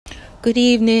Good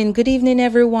evening,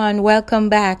 everyone. Welcome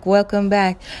back.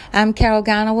 I'm Carol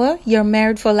Ganawa, your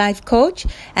Married for Life coach,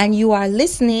 and you are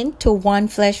listening to One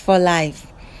Flesh for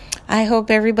Life. I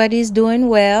hope everybody's doing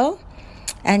well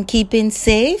and keeping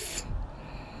safe.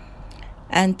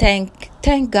 And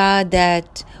thank God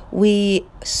that we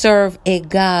serve a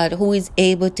God who is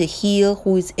able to heal,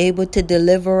 who is able to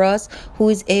deliver us, who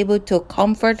is able to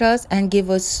comfort us and give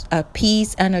us a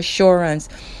peace and assurance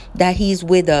that He's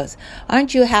with us.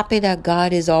 Aren't you happy that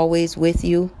God is always with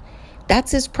you?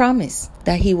 That's His promise,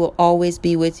 that He will always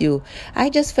be with you. I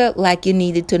just felt like you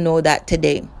needed to know that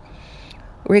today.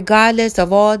 Regardless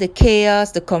of all the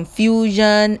chaos, the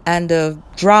confusion, and the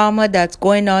drama that's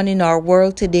going on in our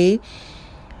world today,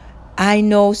 I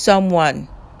know someone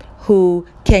who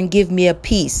can give me a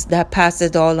peace that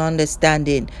passes all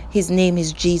understanding. His name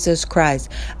is Jesus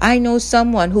Christ. I know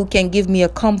someone who can give me a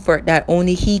comfort that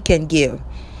only He can give.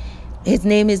 His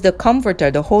name is the Comforter,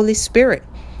 the Holy Spirit.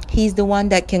 He's the one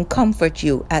that can comfort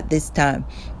you at this time.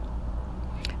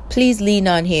 Please lean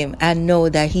on Him and know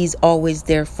that He's always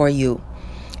there for you.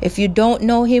 If you don't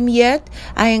know Him yet,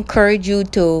 I encourage you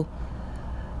to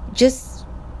just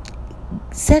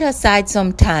set aside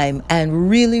some time and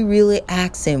really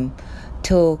ask Him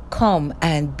to come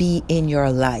and be in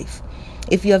your life.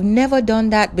 If you have never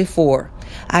done that before,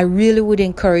 I really would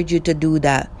encourage you to do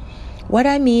that. What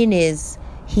I mean is,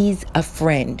 He's a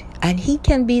friend, and He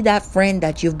can be that friend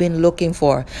that you've been looking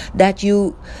for, that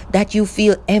you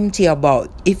feel empty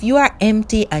about. If you are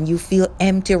empty and you feel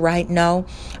empty right now,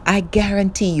 I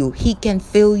guarantee you He can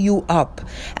fill you up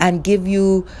and give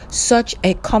you such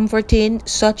a comforting,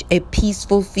 such a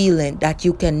peaceful feeling that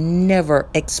you can never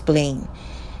explain.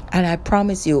 And I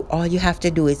promise you, all you have to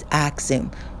do is ask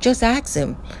Him. Just ask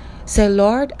Him. Say,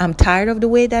 Lord, I'm tired of the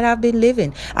way that I've been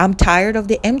living. I'm tired of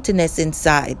the emptiness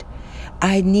inside.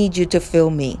 I need you to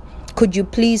fill me. Could you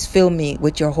please fill me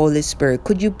with your Holy Spirit?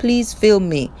 Could you please fill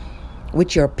me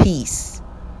with your peace?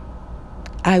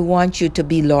 I want you to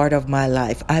be Lord of my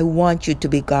life. I want you to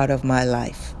be God of my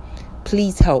life.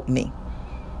 Please help me.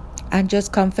 And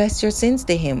just confess your sins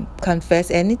to Him.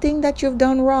 Confess anything that you've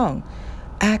done wrong.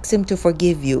 Ask Him to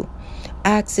forgive you.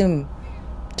 Ask Him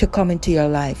to come into your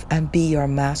life and be your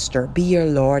master, be your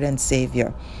Lord and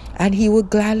Savior. And He will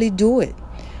gladly do it.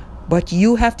 But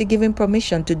you have to give Him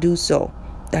permission to do so.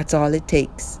 That's all it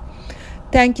takes.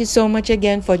 Thank you so much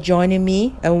again for joining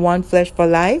me in One Flesh for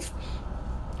Life.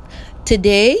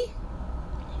 Today,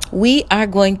 we are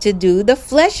going to do the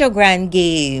Fleshogram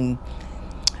game.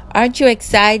 Aren't you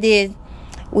excited?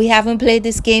 We haven't played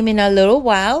this game in a little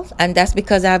while, and that's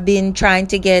because I've been trying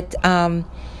to get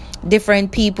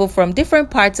different people from different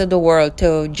parts of the world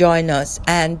to join us.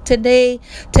 And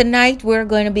tonight, we're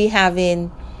going to be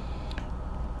having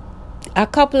a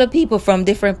couple of people from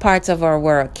different parts of our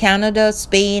world. Canada,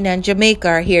 Spain, and Jamaica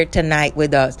are here tonight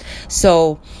with us.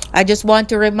 So I just want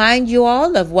to remind you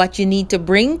all of what you need to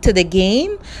bring to the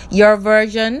game. Your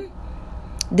version.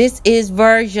 This is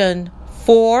version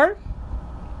 4.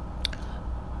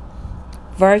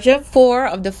 Version 4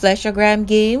 of the Fleshogram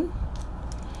game.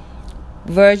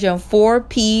 Version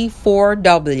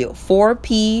 4P4W.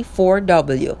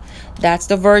 4P4W. That's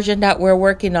the version that we're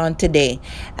working on today.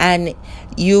 And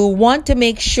you want to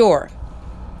make sure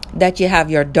that you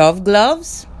have your Dove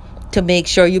gloves to make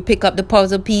sure you pick up the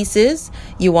puzzle pieces.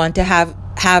 You want to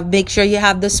make sure you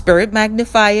have the Spirit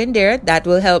magnifier in there. That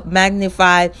will help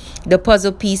magnify the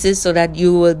puzzle pieces so that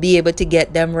you will be able to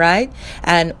get them right.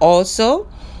 And also,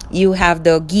 you have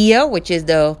the Gia, which is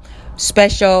the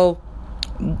special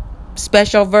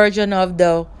version of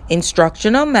the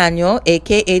instructional manual,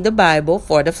 aka the Bible,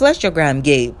 for the Fleshogram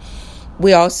game.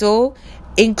 We also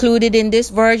included in this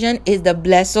version is the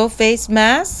Blesso face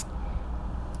mask.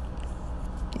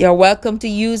 You're welcome to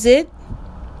use it.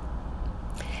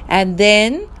 And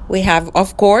then we have,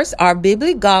 of course, our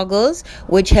Bibli goggles,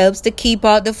 which helps to keep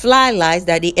out the fly lies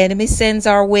that the enemy sends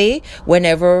our way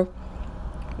whenever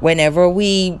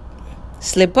we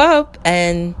slip up,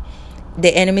 and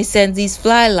the enemy sends these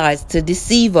fly lies to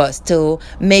deceive us, to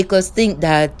make us think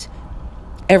that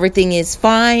everything is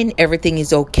fine, everything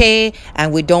is okay,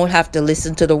 and we don't have to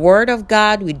listen to the Word of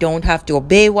God. We don't have to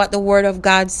obey what the Word of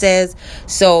God says.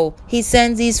 So he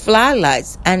sends these fly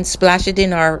lights and splash it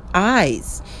in our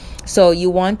eyes. So you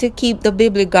want to keep the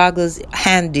Bibli goggles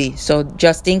handy, so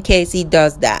just in case he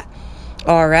does that.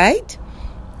 All right?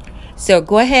 So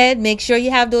go ahead, make sure you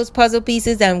have those puzzle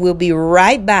pieces, and we'll be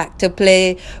right back to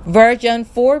play version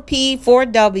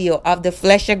 4P4W of the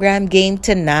Fleshogram game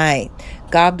tonight.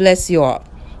 God bless you all.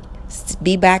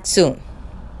 Be back soon.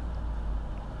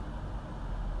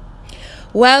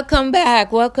 Welcome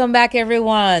back. Welcome back,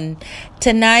 everyone.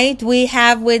 Tonight we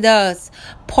have with us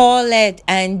Paulette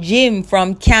and Jim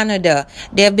from Canada.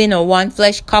 They've been a one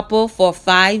flesh couple for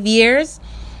 5 years,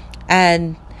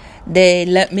 and they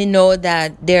let me know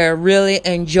that they're really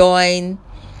enjoying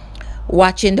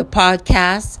watching the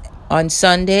podcast on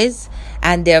Sundays,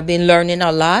 and they've been learning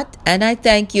a lot. And I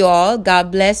thank you all.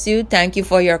 God bless you. Thank you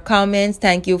for your comments.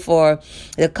 Thank you for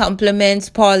the compliments,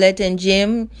 Paulette and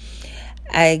Jim.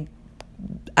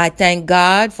 I thank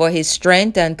God for his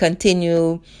strength and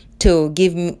continue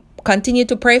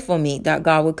to pray for me that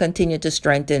God will continue to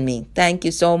strengthen me. Thank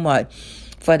you so much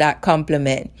for that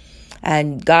compliment.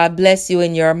 And God bless you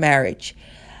in your marriage.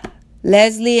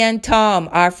 Leslie and Tom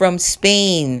are from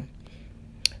Spain.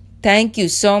 Thank you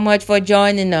so much for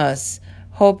joining us.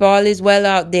 Hope all is well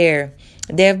out there.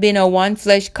 They've been a one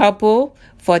flesh couple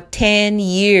for 10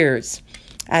 years,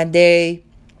 and they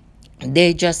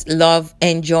just love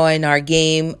enjoying our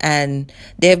game, and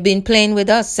they've been playing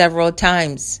with us several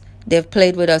times. They've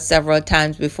played with us several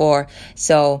times before.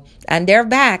 And they're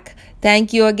back.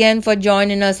 Thank you again for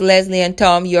joining us, Leslie and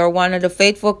Tom. You're one of the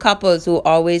faithful couples who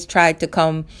always try to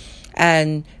come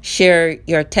and share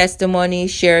your testimony,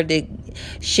 share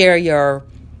your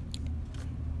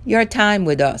time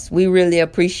with us. We really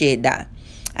appreciate that.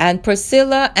 And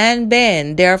Priscilla and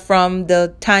Ben, they're from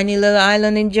the tiny little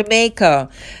island in Jamaica.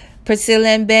 Priscilla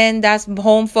and Ben, that's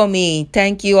home for me.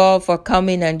 Thank you all for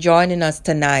coming and joining us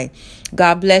tonight.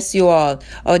 God bless you all.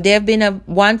 Oh, they've been a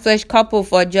one flesh couple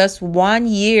for just 1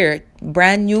 year.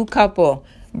 Brand new couple.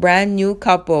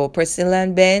 Priscilla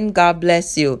and Ben, God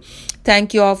bless you.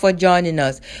 Thank you all for joining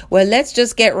us. Well, let's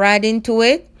just get right into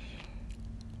it.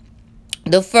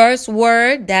 The first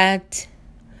word that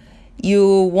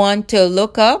you want to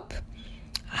look up,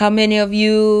 how many of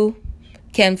you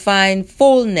can find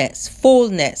fullness?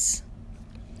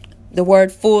 The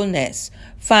word fullness.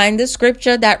 Find the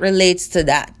scripture that relates to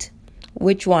that.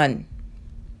 Which one?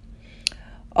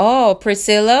 Oh,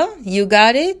 Priscilla, you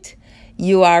got it?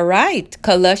 You are right.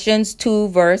 Colossians 2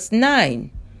 verse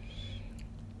 9.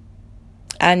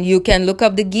 And you can look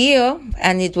up the gear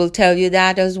and it will tell you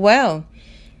that as well.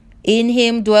 In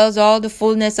him dwells all the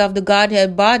fullness of the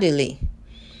Godhead bodily.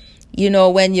 You know,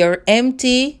 when you're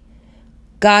empty,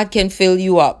 God can fill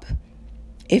you up.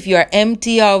 If you're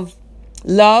empty of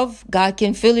love, God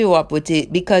can fill you up with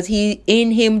it, because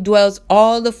in him dwells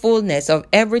all the fullness of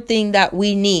everything that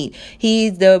we need. He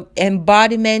is the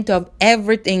embodiment of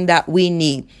everything that we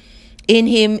need. In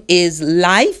him is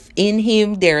life. In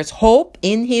him there's hope.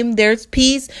 In him there's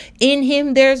peace. In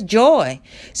him there's joy.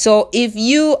 So if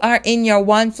you are in your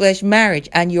one flesh marriage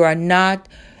and you are not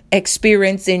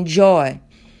experiencing joy,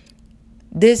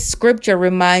 this scripture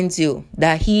reminds you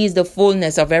that he is the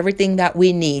fullness of everything that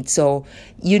we need. So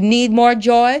you need more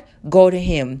joy, go to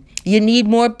him. You need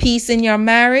more peace in your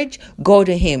marriage, go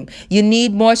to him. You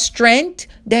need more strength,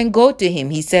 then go to him.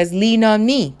 He says, lean on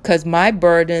me, because my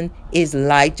burden is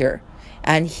lighter,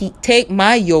 and he take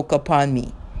my yoke upon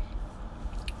me.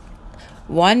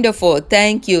 Wonderful.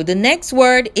 Thank you. The next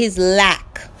word is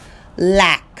lack.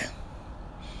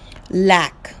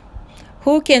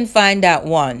 Who can find that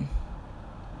one?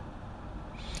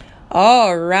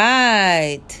 All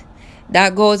right.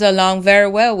 That goes along very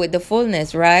well with the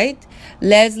fullness, right?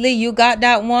 Leslie, you got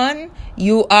that one?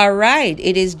 You are right.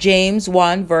 It is James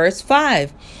 1 verse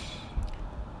 5.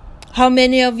 How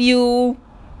many of you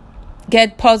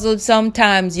get puzzled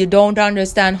sometimes? You don't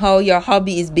understand how your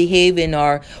hubby is behaving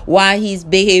or why he's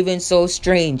behaving so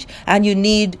strange. And you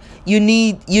need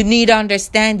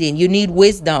understanding. You need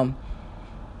wisdom.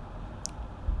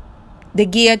 The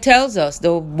Gia tells us,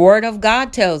 the word of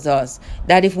God tells us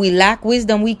that if we lack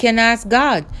wisdom, we can ask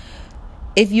God.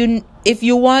 If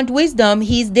you want wisdom,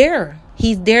 he's there.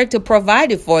 He's there to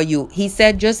provide it for you. He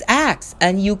said, just ask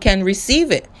and you can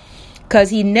receive it, because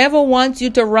he never wants you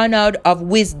to run out of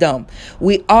wisdom.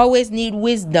 We always need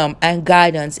wisdom and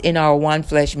guidance in our one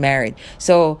flesh marriage.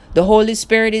 So the Holy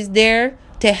Spirit is there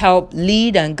to help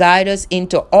lead and guide us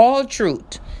into all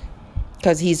truth,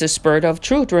 because he's a spirit of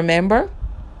truth, remember?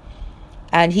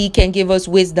 And he can give us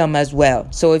wisdom as well.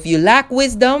 So if you lack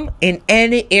wisdom in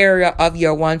any area of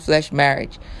your one flesh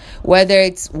marriage, whether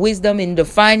it's wisdom in the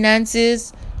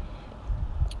finances,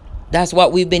 that's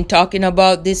what we've been talking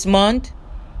about this month.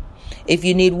 If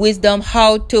you need wisdom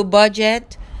how to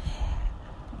budget,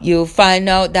 you find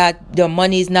out that the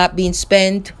money is not being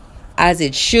spent as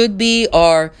it should be,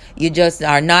 or you just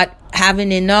are not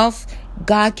having enough,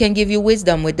 God can give you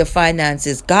wisdom with the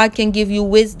finances. God can give you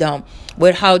wisdom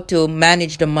with how to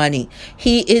manage the money.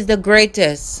 He is the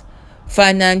greatest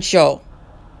financial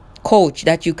coach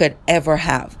that you could ever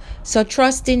have. So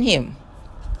trust in him.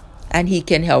 and he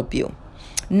can help you.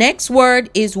 Next word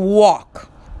is walk.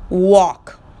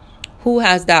 Walk. Who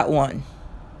has that one?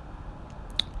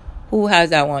 Who has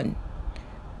that one?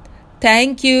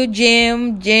 Thank you,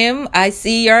 Jim. Jim, I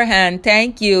see your hand.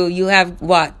 Thank you. You have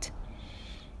what?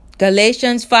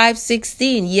 Galatians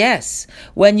 5:16. Yes.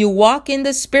 When you walk in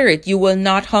the Spirit, you will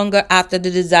not hunger after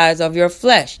the desires of your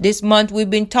flesh. This month we've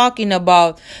been talking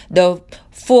about the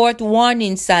fourth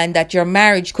warning sign that your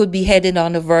marriage could be headed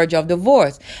on the verge of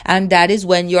divorce. And that is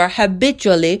when you're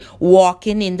habitually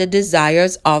walking in the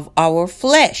desires of our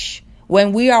flesh.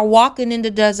 When we are walking in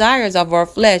the desires of our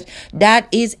flesh, that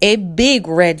is a big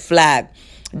red flag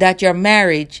that your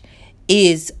marriage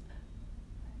is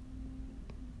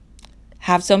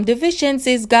have some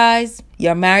deficiencies, guys.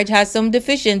 Your marriage has some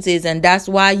deficiencies, and that's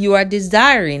why you are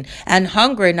desiring and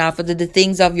hungering after the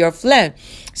things of your flesh.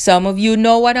 Some of you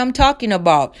know what I'm talking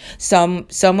about. Some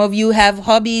of you have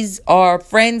hobbies or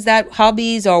friends that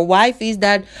hobbies or wifeys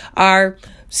that are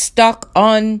stuck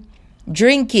on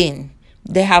drinking.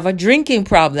 They have a drinking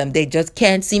problem. They just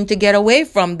can't seem to get away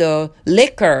from the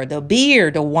liquor, the beer,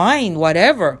 the wine,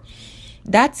 whatever.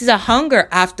 That's a hunger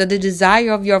after the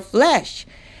desire of your flesh.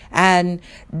 And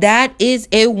that is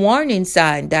a warning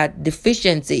sign that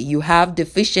deficiency, you have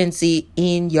deficiency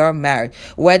in your marriage.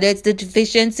 Whether it's the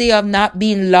deficiency of not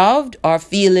being loved or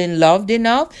feeling loved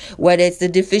enough, whether it's the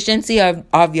deficiency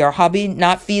of your hubby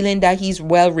not feeling that he's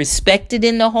well respected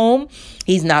in the home,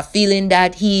 he's not feeling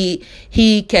that he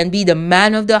can be the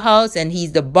man of the house and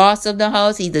he's the boss of the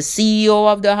house, he's the CEO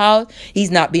of the house,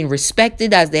 he's not being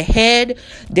respected as the head.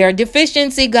 There's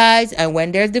deficiency, guys, and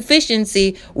when there's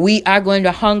deficiency, we are going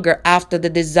to hunger after the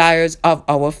desires of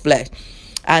our flesh.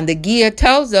 And the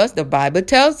Bible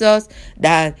tells us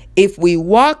that if we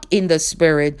walk in the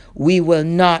Spirit, we will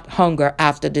not hunger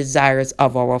after desires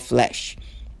of our flesh.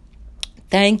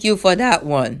 Thank you for that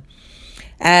one.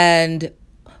 And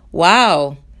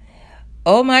wow.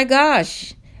 Oh my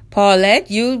gosh. Paulette,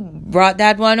 you brought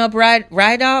that one up right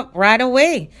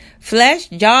away. Flesh,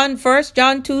 1 John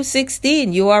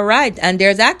 2:16. You are right. And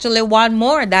there's actually one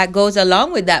more that goes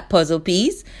along with that puzzle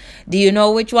piece. Do you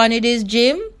know which one it is,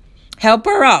 Jim? Help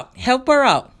her out.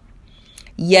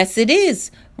 Yes, it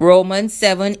is. Romans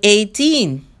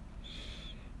 7:18.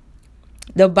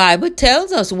 The Bible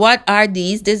tells us what are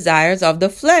these desires of the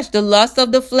flesh. The lust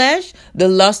of the flesh, the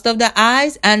lust of the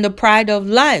eyes, and the pride of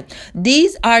life.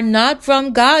 These are not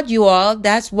from God, you all.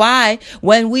 That's why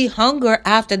when we hunger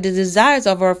after the desires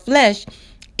of our flesh,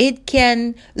 it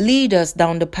can lead us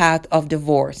down the path of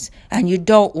divorce. And you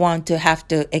don't want to have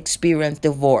to experience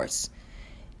divorce.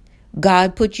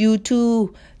 God put you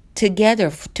two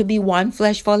together to be one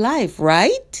flesh for life,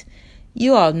 right?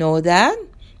 You all know that.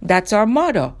 That's our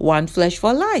motto, one flesh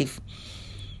for life.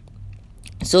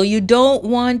 So you don't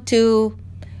want to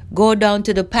go down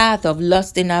to the path of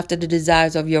lusting after the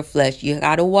desires of your flesh. You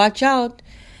got to watch out.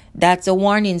 That's a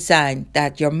warning sign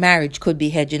that your marriage could be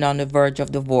heading on the verge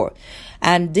of divorce.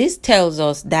 And this tells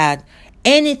us that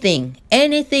anything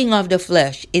of the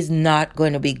flesh is not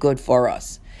going to be good for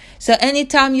us. So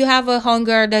anytime you have a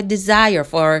hunger, the desire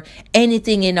for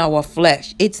anything in our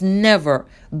flesh, it's never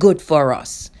good for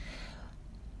us.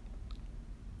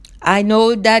 I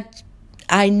know that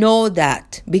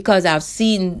because I've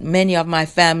seen many of my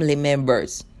family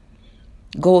members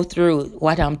go through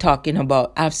what I'm talking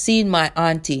about. I've seen my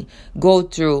auntie go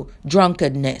through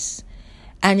drunkenness,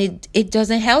 and it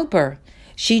doesn't help her.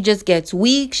 She just gets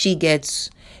weak. She gets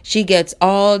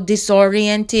all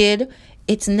disoriented.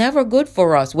 It's never good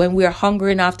for us when we're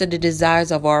hungering after the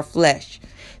desires of our flesh.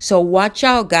 So watch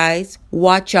out, guys.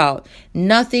 Watch out.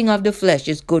 Nothing of the flesh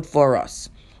is good for us.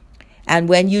 And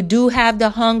when you do have the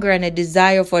hunger and a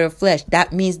desire for the flesh,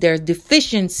 that means there's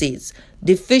deficiency.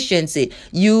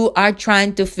 You are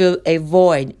trying to fill a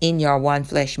void in your one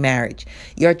flesh marriage.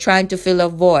 You're trying to fill a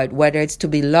void, whether it's to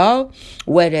be loved,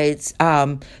 whether it's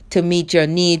to meet your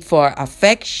need for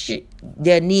affection,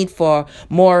 the need for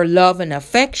more love and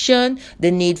affection,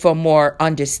 the need for more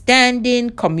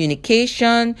understanding,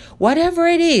 communication, whatever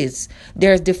it is,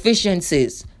 there's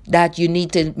deficiencies that you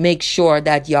need to make sure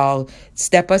that y'all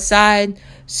step aside,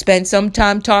 spend some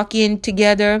time talking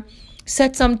together,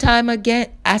 set some time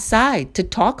aside to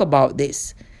talk about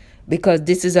this, because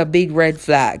this is a big red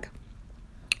flag.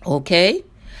 Okay?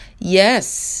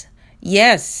 Yes.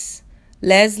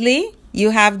 Leslie, you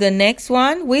have the next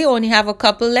one. We only have a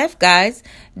couple left, guys.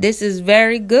 This is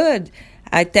very good.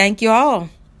 I thank you all.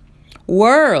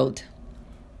 World.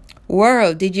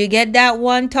 Did you get that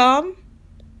one, Tom?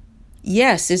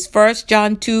 Yes, it's 1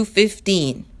 John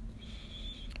 2:15.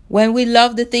 When we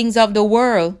love the things of the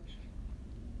world,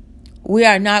 we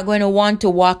are not going to want to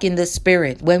walk in the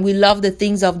Spirit. When we love the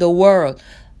things of the world,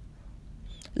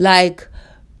 like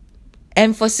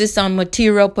emphasis on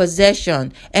material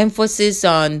possession, emphasis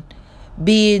on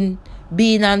being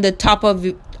on top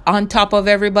of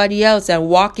everybody else and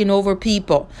walking over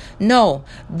people. No,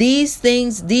 these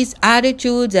things, these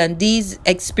attitudes and these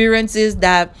experiences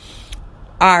that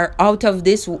are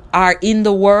in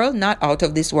the world, not out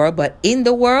of this world, but in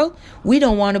the world, we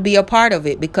don't want to be a part of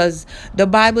it, because the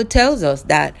Bible tells us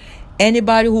that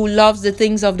anybody who loves the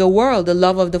things of the world, the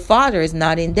love of the Father is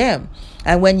not in them.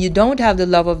 And when you don't have the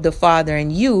love of the Father in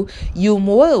you, you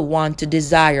will want to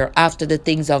desire after the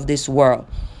things of this world.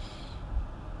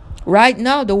 Right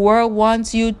now, the world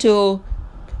wants you to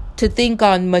think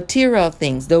on material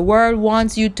things. The world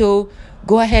wants you to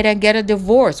go ahead and get a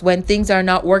divorce when things are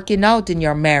not working out in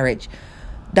your marriage.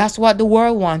 That's what the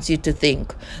world wants you to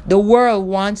think. The world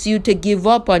wants you to give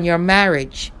up on your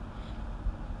marriage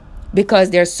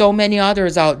because there's so many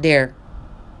others out there.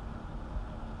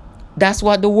 That's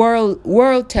what the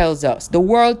world tells us. The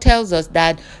world tells us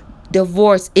that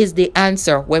divorce is the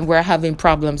answer when we're having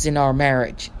problems in our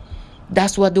marriage.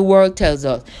 That's what the world tells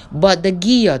us. But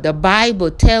the Bible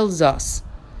tells us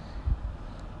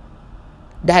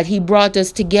that He brought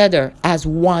us together as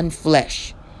one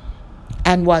flesh.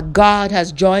 And what God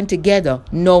has joined together,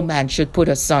 no man should put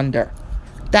asunder.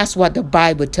 That's what the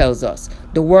Bible tells us.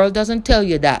 The world doesn't tell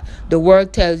you that. The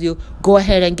world tells you, go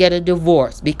ahead and get a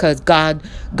divorce, because God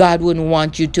wouldn't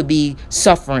want you to be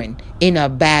suffering in a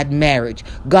bad marriage.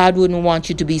 God wouldn't want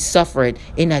you to be suffering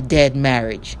in a dead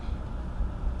marriage.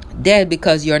 Dead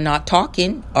because you're not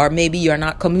talking, or maybe you're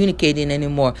not communicating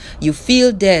anymore. You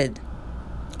feel dead.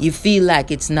 You feel like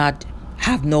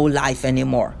have no life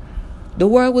anymore. The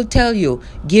world will tell you,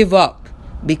 give up,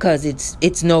 because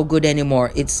it's no good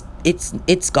anymore. It's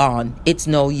gone. It's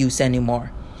no use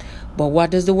anymore. But what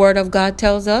does the Word of God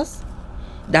tells us?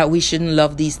 That we shouldn't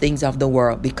love these things of the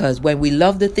world, because when we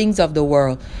love the things of the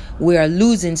world, we are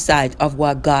losing sight of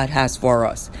what God has for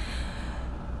us.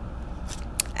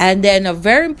 And then a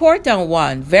very important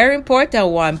one,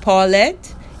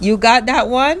 Paulette, you got that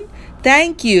one?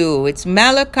 Thank you. It's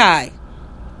Malachi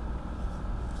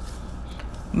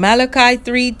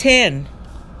 3:10.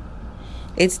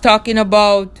 It's talking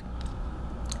about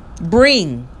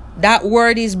bring. That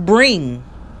word is bring.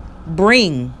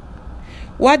 Bring.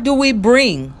 What do we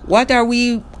bring? What are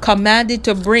we commanded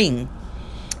to bring?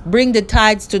 Bring the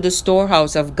tithes to the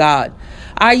storehouse of God.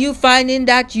 Are you finding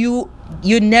that you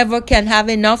never can have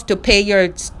enough to pay your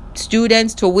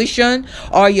students' tuition,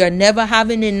 or you're never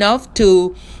having enough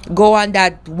to go on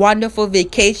that wonderful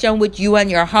vacation with you and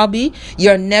your hubby?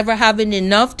 You're never having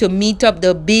enough to meet up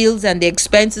the bills and the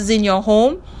expenses in your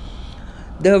home?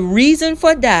 The reason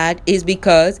for that is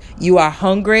because you are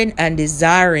hungering and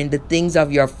desiring the things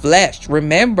of your flesh.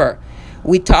 Remember,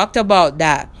 we talked about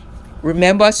that.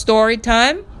 Remember story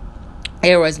time?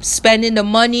 They were spending the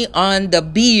money on the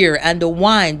beer and the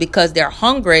wine because they're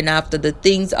hungering after the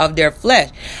things of their flesh.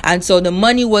 And so the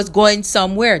money was going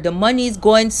somewhere. The money is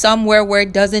going somewhere where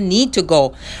it doesn't need to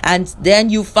go. And then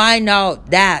you find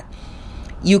out that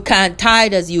you can't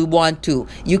tithe as you want to.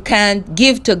 You can't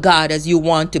give to God as you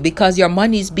want to, because your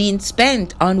money is being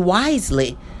spent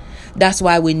unwisely. That's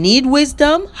why we need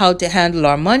wisdom, how to handle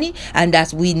our money. And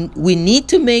that's we need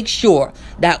to make sure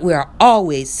that we are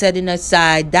always setting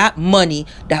aside that money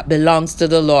that belongs to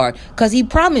the Lord, because He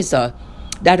promised us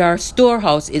that our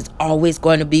storehouse is always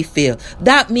going to be filled.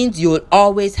 That means you'll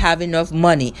always have enough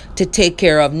money to take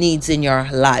care of needs in your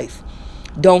life.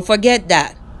 Don't forget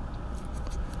that.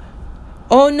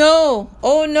 Oh no.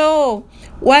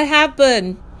 What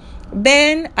happened?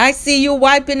 Ben, I see you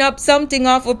wiping up something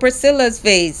off of Priscilla's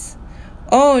face.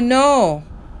 Oh no.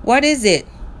 What is it?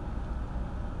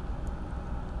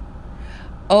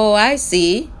 Oh, I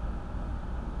see.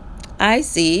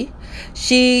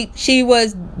 She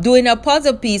was doing a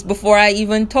puzzle piece before I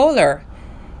even told her.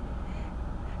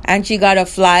 And she got a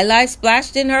fly light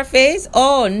splashed in her face?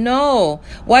 Oh no.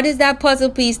 What is that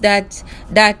puzzle piece that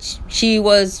she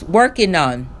was working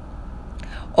on?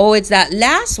 Oh, it's that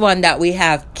last one that we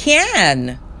have,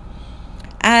 can.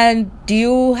 And do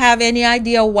you have any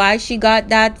idea why she got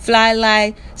that fly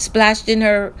light splashed in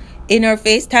her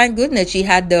face? Thank goodness she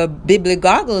had the bibbly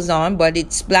goggles on, but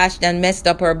it splashed and messed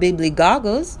up her bibbly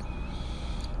goggles.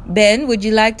 Ben, would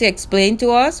you like to explain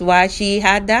to us why she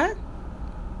had that?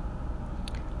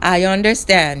 I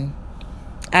understand.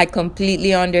 I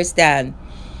completely understand.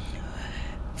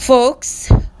 Folks,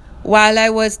 while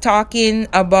I was talking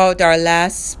about our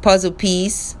last puzzle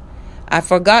piece, I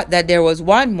forgot that there was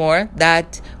one more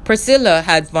that Priscilla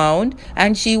had found,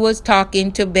 and she was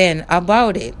talking to Ben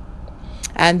about it.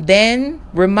 And Ben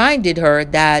reminded her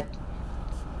that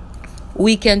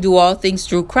we can do all things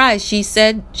through Christ. She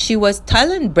said she was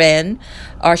telling Ben,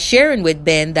 or sharing with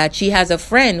Ben, that she has a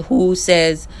friend who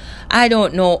says, I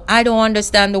don't know, I don't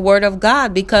understand the word of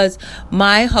God because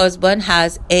my husband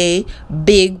has a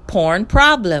big porn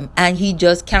problem and he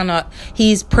just cannot,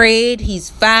 he's prayed, he's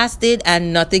fasted,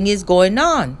 and nothing is going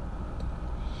on.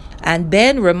 And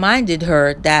Ben reminded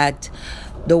her that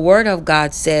the word of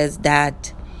God says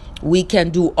that we can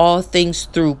do all things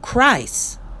through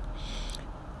Christ.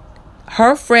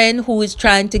 Her friend who is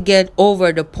trying to get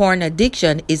over the porn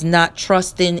addiction is not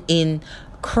trusting in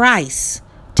Christ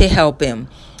to help him.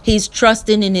 He's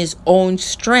trusting in his own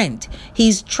strength.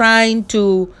 He's trying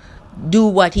to do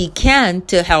what he can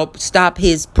to help stop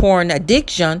his porn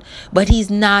addiction, but he's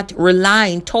not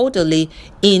relying totally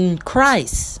in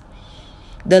Christ.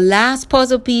 The last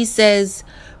puzzle piece says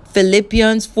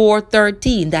Philippians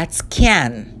 4:13. That's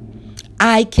can.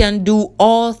 I can do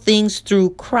all things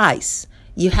through Christ.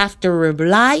 You have to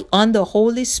rely on the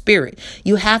Holy Spirit.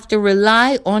 You have to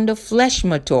rely on the flesh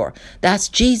motor. That's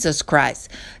Jesus Christ.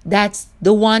 That's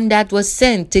the one that was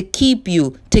sent to keep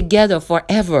you together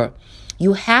forever.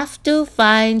 You have to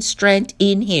find strength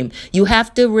in him. You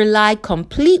have to rely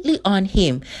completely on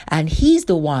him. And he's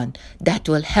the one that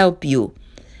will help you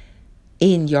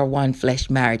in your one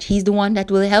flesh marriage. He's the one that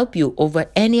will help you over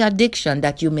any addiction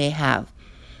that you may have.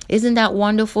 Isn't that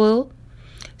wonderful?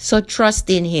 So trust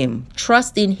in him,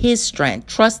 trust in his strength,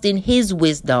 trust in his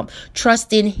wisdom,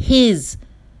 trust in his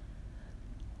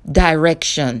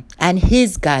direction and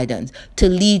his guidance to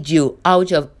lead you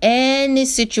out of any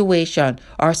situation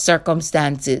or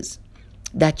circumstances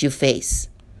that you face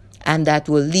and that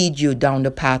will lead you down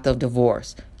the path of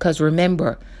divorce. Because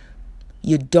remember,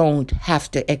 you don't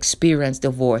have to experience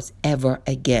divorce ever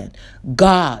again.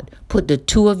 God put the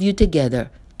two of you together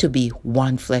to be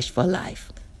one flesh for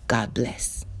life. God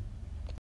bless.